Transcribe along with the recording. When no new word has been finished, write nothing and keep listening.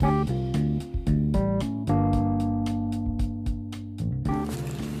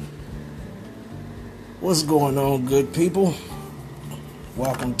What's going on, good people?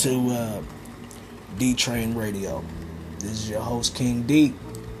 Welcome to D-Train Radio. This is your host, King D.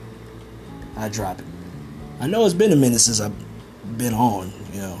 I drop it. I know it's been a minute since I've been on.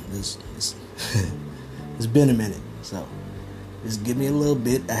 It's been a minute. So just give me a little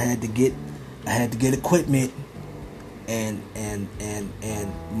bit. I had to get equipment and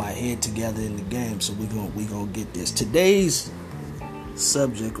my head together in the game. So we gonna get this. Tonight's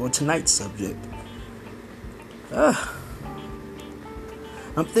subject. I'm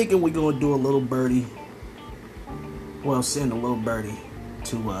thinking we're gonna do a little birdie. Well, send a little birdie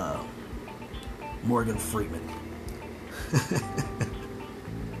to Morgan Freeman.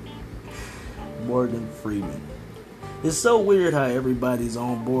 Morgan Freeman. It's so weird how everybody's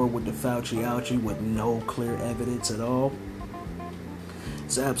on board with the Fauci ouchie with no clear evidence at all.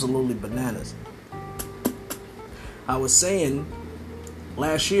 It's absolutely bananas. I was saying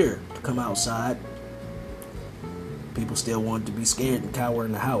last year to come outside. People still wanted to be scared and cower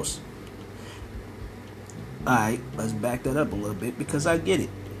in the house. Alright, let's back that up a little bit because I get it.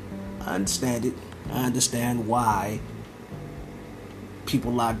 I understand it. I understand why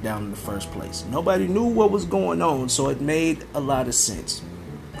people locked down in the first place. Nobody knew what was going on, so it made a lot of sense.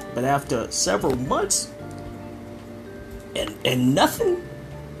 But after several months and nothing,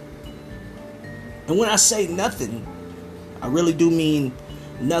 and when I say nothing, I really do mean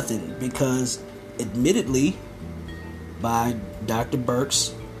nothing, because admittedly, by Dr.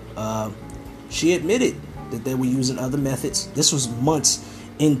 Birx, she admitted that they were using other methods. This was months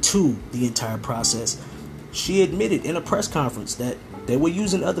into the entire process. She admitted in a press conference that they were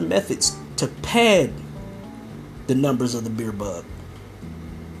using other methods to pad the numbers of the beer bug.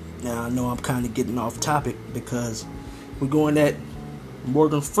 Now, I know I'm kind of getting off topic because we're going at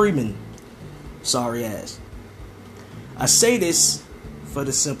Morgan Freeman sorry ass. I say this for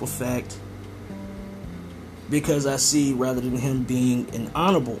the simple fact because I see, rather than him being an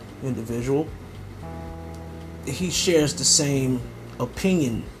honorable individual, he shares the same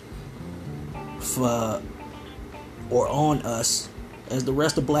opinion for or on us as the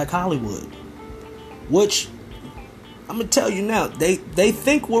rest of Black Hollywood. Which, I'm gonna tell you now, they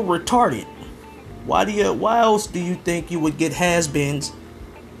think we're retarded. Why else do you think you would get has-beens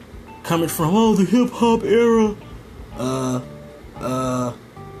coming from, the hip-hop era?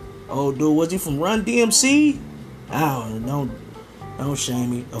 Oh, dude, was he from Run DMC? Don't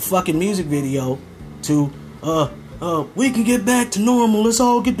shame me. A fucking music video to, we can get back to normal. Let's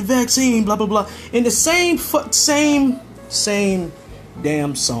all get the vaccine, blah, blah, blah. In the same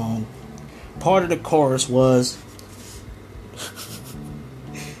damn song, part of the chorus was,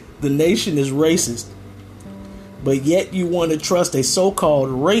 the nation is racist, but yet you want to trust a so-called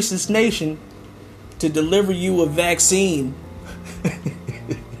racist nation to deliver you a vaccine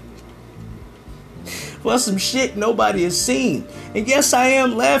for some shit nobody has seen. And yes, I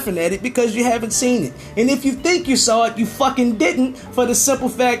am laughing at it because you haven't seen it. And if you think you saw it, you fucking didn't, for the simple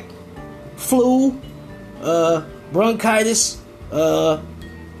fact, flu, bronchitis,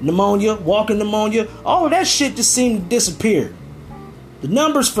 pneumonia, walking pneumonia, all of that shit just seemed to disappear. The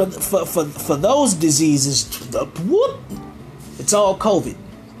numbers for those diseases, it's all COVID.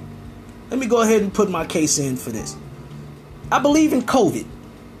 Let me go ahead and put my case in for this. I believe in COVID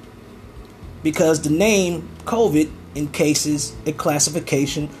because the name COVID encases a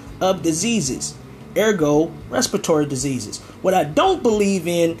classification of diseases, ergo respiratory diseases. What I don't believe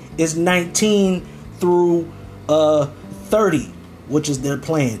in is 19 through 30, which is their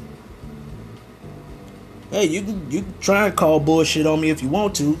plan. Hey, you can try and call bullshit on me if you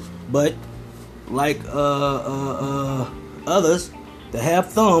want to, but like others that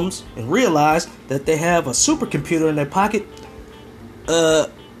have thumbs and realize that they have a supercomputer in their pocket,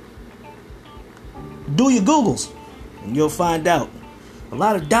 do your Googles and you'll find out a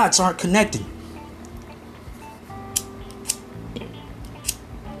lot of dots aren't connecting.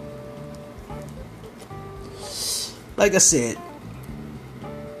 Like I said,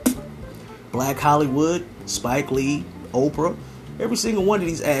 Black Hollywood, Spike Lee, Oprah, every single one of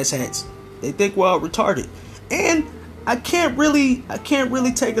these asshats, they think we're all retarded. And I can't really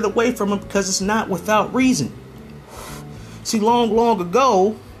take it away from them because it's not without reason. See, long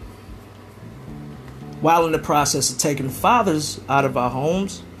ago, while in the process of taking the fathers out of our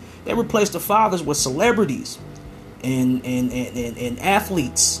homes, they replaced the fathers with celebrities and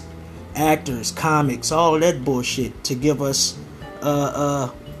athletes, actors, comics, all of that bullshit to give us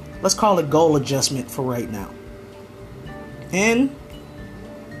let's call it goal adjustment for right now. And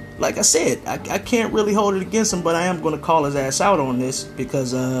like I said, I can't really hold it against him, but I am going to call his ass out on this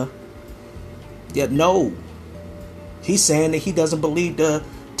because he's saying that he doesn't believe the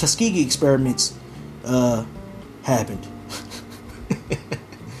Tuskegee experiments happened.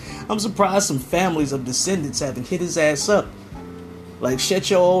 I'm surprised some families of descendants haven't hit his ass up. Like, shut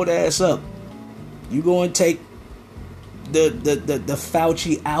your old ass up. You go and take the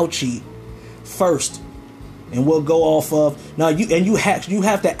Fauci ouchie first, and we'll go off of now. You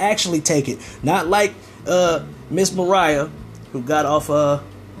have to actually take it, not like Miss Mariah, who got off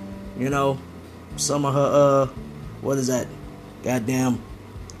some of her what is that, goddamn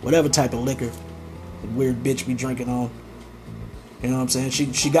whatever type of liquor the weird bitch be drinking on. You know what I'm saying?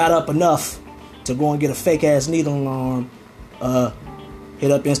 She got up enough to go and get a fake ass needle in her arm. Hit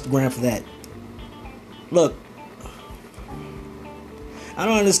up Instagram for that. Look, I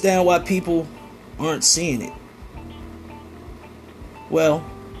don't understand why people aren't seeing it. Well,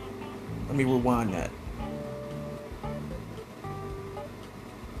 let me rewind that.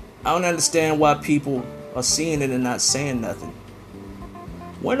 I don't understand why people are seeing it and not saying nothing.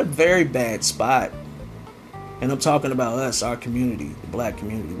 We're in a very bad spot. And I'm talking about us, our community, the black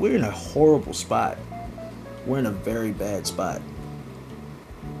community. We're in a horrible spot. We're in a very bad spot.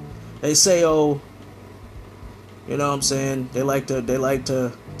 They say, oh, you know what I'm saying? They like to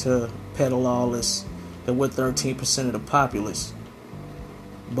peddle all this, that we're 13% of the populace.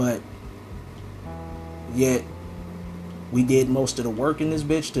 But yet we did most of the work in this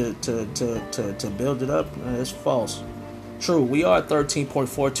bitch to build it up. That's false. True, we are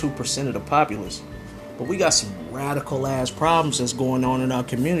 13.42% of the populace. But we got some radical ass problems that's going on in our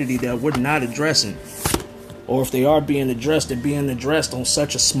community that we're not addressing. Or if they are being addressed, they're being addressed on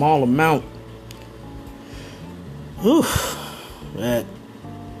such a small amount. Whew. That.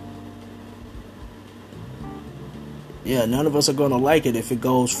 Yeah, none of us are going to like it if it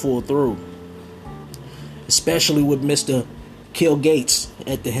goes full through. Especially with Mr. Kill Gates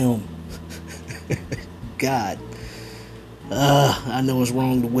at the helm. God. I know it's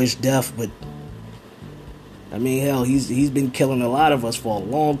wrong to wish death, but I mean, hell, he's been killing a lot of us for a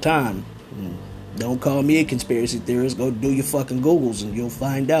long time. Don't call me a conspiracy theorist. Go do your fucking Googles and you'll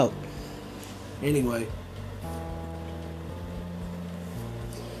find out. Anyway.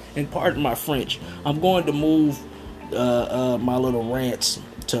 And pardon my French. I'm going to move my little rants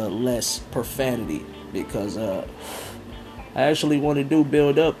to less profanity. Because I actually want to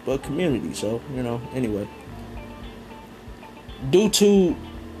build up a community. So, anyway. Due to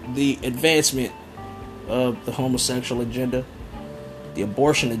the advancement of the homosexual agenda, the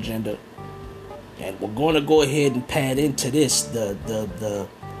abortion agenda, and we're going to go ahead and pad into this, the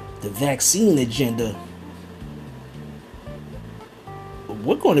vaccine agenda,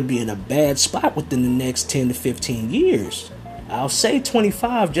 we're going to be in a bad spot within the next 10 to 15 years. I'll say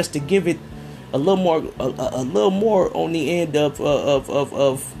 25 just to give it a little more on the end of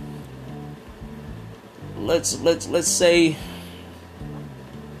let's say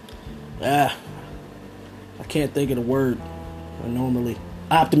I can't think of the word normally.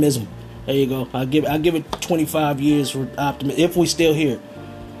 Optimism. There you go. I'll give it 25 years for optimism if we're still here.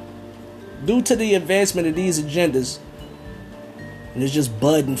 Due to the advancement of these agendas, and it's just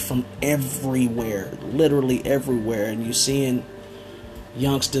budding from everywhere, literally everywhere, and you're seeing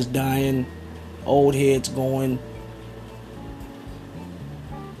youngsters dying, old heads going,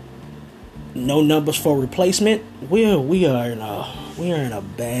 no numbers for replacement. We are in a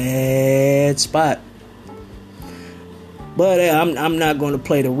bad spot. But I'm not going to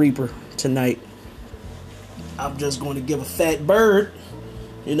play the Reaper tonight. I'm just going to give a fat bird,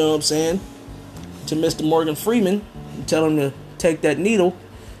 you know what I'm saying, to Mr. Morgan Freeman and tell him to take that needle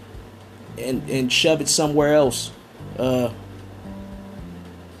and shove it somewhere else.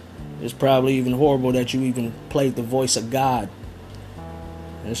 It's probably even horrible that you even played the voice of God.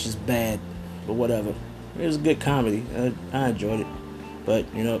 It's just bad, but whatever. It was a good comedy. I enjoyed it. But,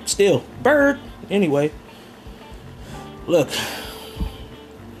 still, bird. Anyway, look,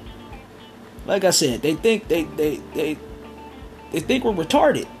 like I said, they think they think we're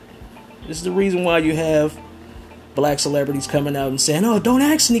retarded. This is the reason why you have black celebrities coming out and saying, "Oh, don't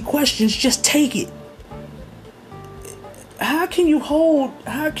ask any questions, just take it." How can you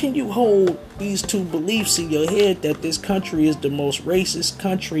hold these two beliefs in your head that this country is the most racist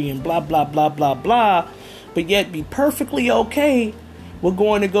country and blah blah blah blah blah, but yet be perfectly okay with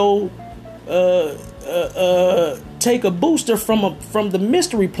going to go take a booster from the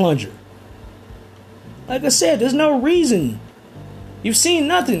mystery plunger? Like I said, there's no reason. You've seen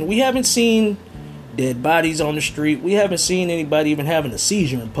nothing. We haven't seen dead bodies on the street. We haven't seen anybody even having a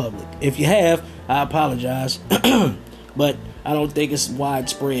seizure in public. If you have, I apologize. But I don't think it's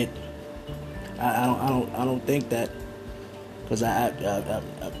widespread. I don't think that, because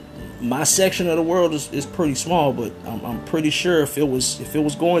my section of the world is pretty small. But I'm pretty sure if it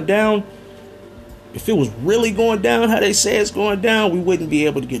was going down, If it was really going down how they say it's going down, we wouldn't be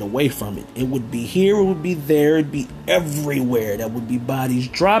able to get away from it. It would be here, it would be there, it'd be everywhere. There would be bodies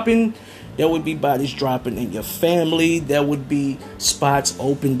dropping. There would be bodies dropping in your family. There would be spots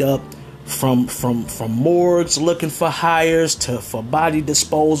opened up from morgues looking for hires for body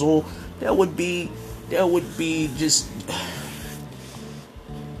disposal. There would be just,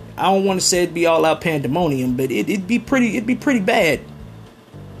 I don't want to say it'd be all out pandemonium, but it'd be pretty bad.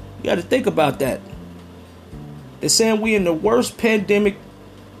 You got to think about that. They're saying we in the worst pandemic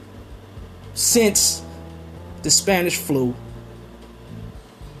since the Spanish flu.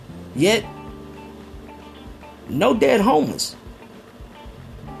 Yet, no dead homeless.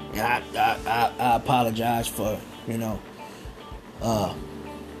 And I apologize for,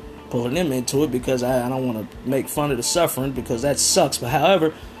 pulling them into it, because I don't want to make fun of the suffering, because that sucks. But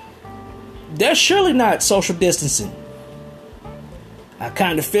however, they're surely not social distancing. I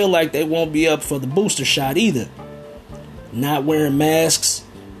kind of feel like they won't be up for the booster shot either. Not wearing masks,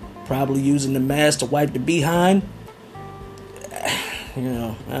 probably using the mask to wipe the behind.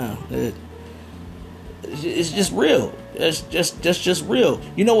 It's just real. It's just real.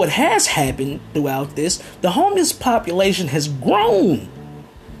 You know what has happened throughout this? The homeless population has grown.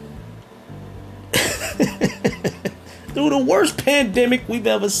 Through the worst pandemic we've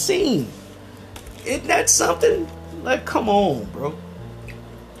ever seen. Isn't that something? Like, come on, bro.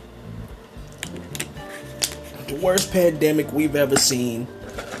 The worst pandemic we've ever seen.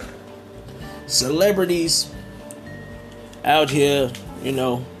 Celebrities out here,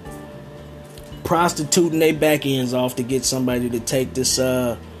 prostituting their back ends off to get somebody to take this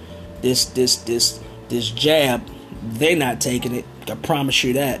jab. They're not taking it. I promise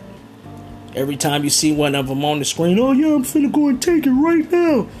you that. Every time you see one of them on the screen, oh yeah, I'm finna go and take it right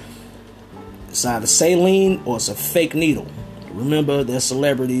now. It's either saline or it's a fake needle. Remember, they're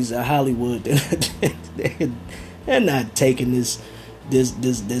celebrities at Hollywood. They're not taking this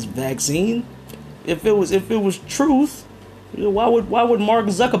vaccine. If it was truth, why would Mark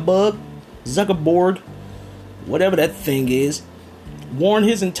Zuckerberg, whatever that thing is, warn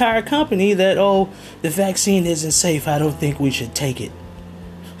his entire company that, the vaccine isn't safe, I don't think we should take it.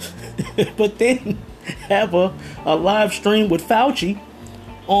 But then have a live stream with Fauci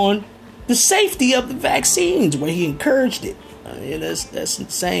on the safety of the vaccines, where he encouraged it. I mean, that's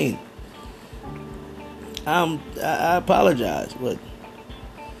insane. I apologize, but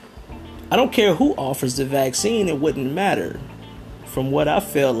I don't care who offers the vaccine. It wouldn't matter. From what I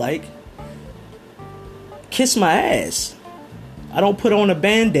feel like, kiss my ass. I don't put on a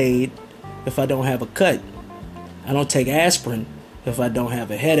Band-Aid if I don't have a cut. I don't take aspirin if I don't have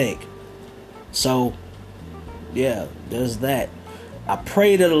a headache. So, yeah, there's that. I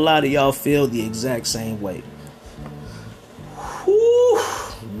pray that a lot of y'all feel the exact same way. Whew,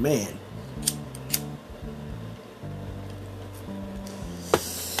 man.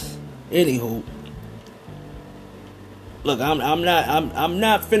 Anywho, look, I'm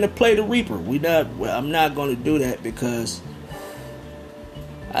not finna play the Reaper. I'm not gonna do that, because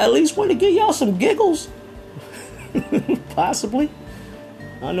I at least want to give y'all some giggles. Possibly.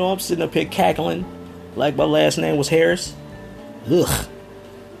 I know I'm sitting up here cackling like my last name was Harris. Ugh.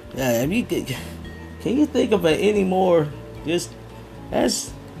 Yeah, can you think of any more? Just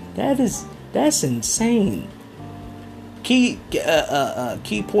that's insane. Key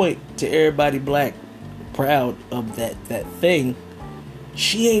point to everybody black proud of that thing.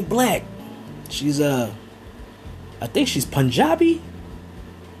 She ain't black. She's I think she's Punjabi.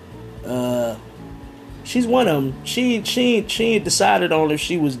 She's one of them. She ain't decided on if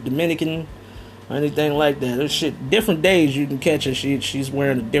she was Dominican or anything like that. There's shit. Different days you can catch her. She's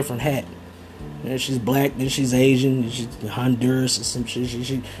wearing a different hat. And she's black, then she's Asian, then she's Honduras or some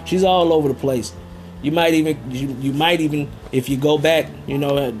shit. She's all over the place. You might even if you go back,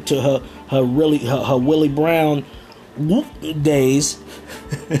 to her Willie Brown whoop days.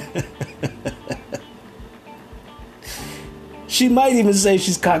 She might even say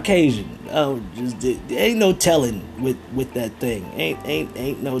she's Caucasian. Oh, ain't no telling with that thing.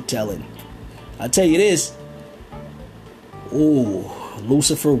 Ain't no telling. I'll tell you this. Ooh,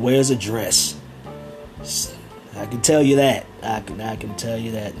 Lucifer wears a dress. I can tell you that. I can tell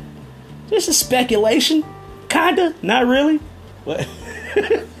you that. Just a speculation, kinda, not really. But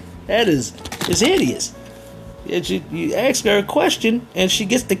it's hideous. You ask her a question and she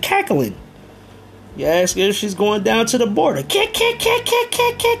gets to cackling. You ask her if she's going down to the border. Kick.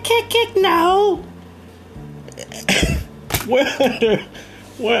 No.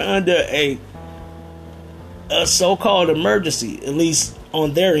 We're under a so-called emergency, at least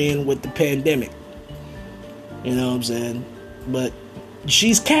on their end with the pandemic. You know what I'm saying? But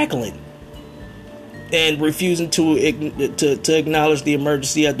she's cackling. and refusing to acknowledge the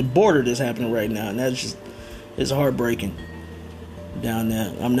emergency at the border that's happening right now, and that's just, it's heartbreaking down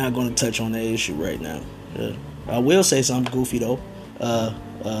there. I'm not going to touch on that issue right now. I will say something goofy though.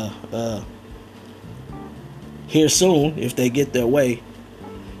 Here soon, if they get their way,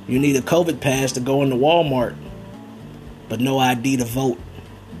 you need a COVID pass to go into Walmart, but no ID to vote.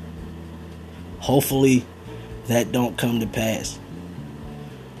 Hopefully that don't come to pass.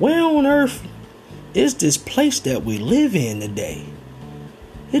 Where on earth is this place that we live in today?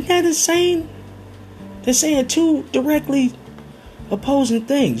 Isn't that insane? They're saying two directly opposing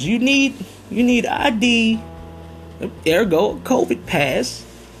things. You need ID, ergo COVID pass,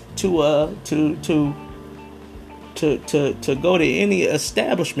 to go to any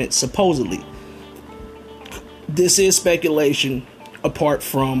establishment, supposedly. This is speculation apart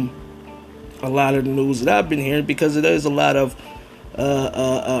from a lot of the news that I've been hearing, because there's a lot of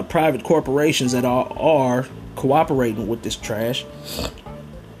private corporations that are cooperating with this trash.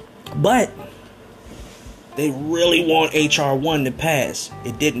 But they really want H.R. 1 to pass.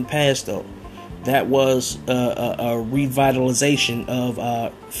 It didn't pass though. That was a revitalization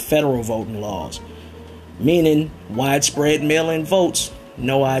of federal voting laws, meaning widespread mail-in votes,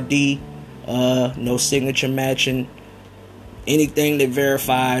 no ID, no signature matching, anything that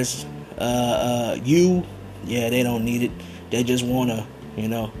verifies you. Yeah, they don't need it. They just want a,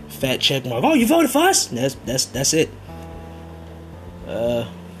 fat check mark. Oh, you voted for us? That's it.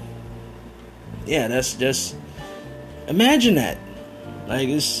 Yeah, that's just, imagine that.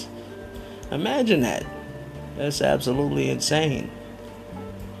 Imagine that. That's absolutely insane.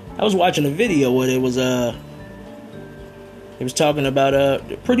 I was watching a video where it was talking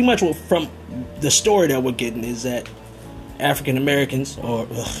about pretty much what, from the story that we're getting, is that African Americans, I'm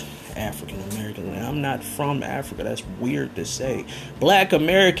not from Africa, that's weird to say. Black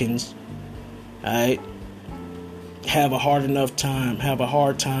Americans, alright, have a hard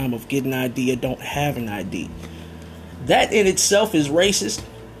time of getting ID or don't have an ID. That in itself is racist,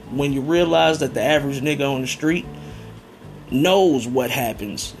 when you realize that the average nigga on the street knows what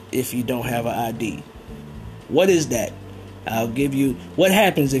happens if you don't have an ID. What is that? I'll give you what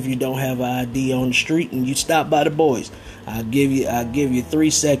happens if you don't have an ID on the street and you stop by the boys. I'll give you 3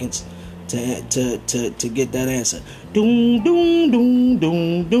 seconds to get that answer. Doom doom doom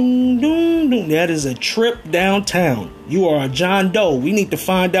doom doom doom doom. That is a trip downtown. You are a John Doe. We need to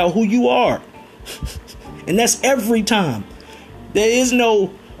find out who you are. And that's every time. There is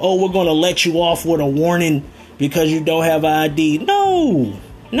no, oh, we're gonna let you off with a warning because you don't have ID. No,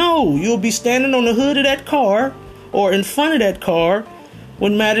 you'll be standing on the hood of that car or in front of that car.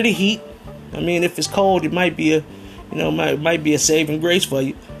 Wouldn't matter the heat. I mean, if it's cold, it might be a saving grace for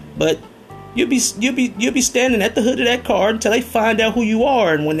you. But you'll be standing at the hood of that car until they find out who you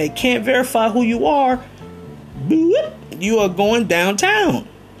are, and when they can't verify who you are, boop, you are going downtown.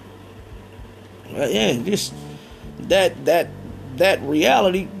 Yeah, just that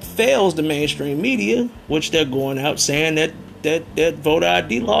reality fails the mainstream media, which they're going out saying that voter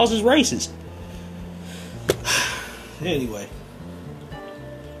ID laws is racist. Anyway,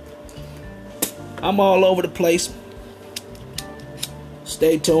 I'm all over the place.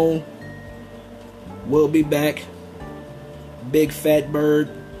 Stay tuned. We'll be back. Big Fat Bird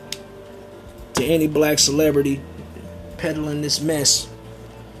to any black celebrity peddling this mess.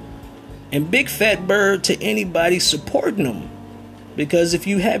 And Big Fat Bird to anybody supporting them. Because if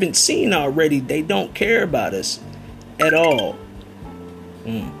you haven't seen already, they don't care about us at all.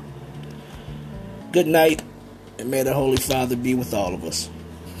 Good night, and may the Holy Father be with all of us.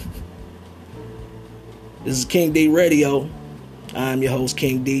 This is King D Radio. I'm your host,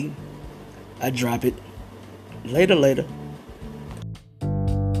 King D. I drop it. Later.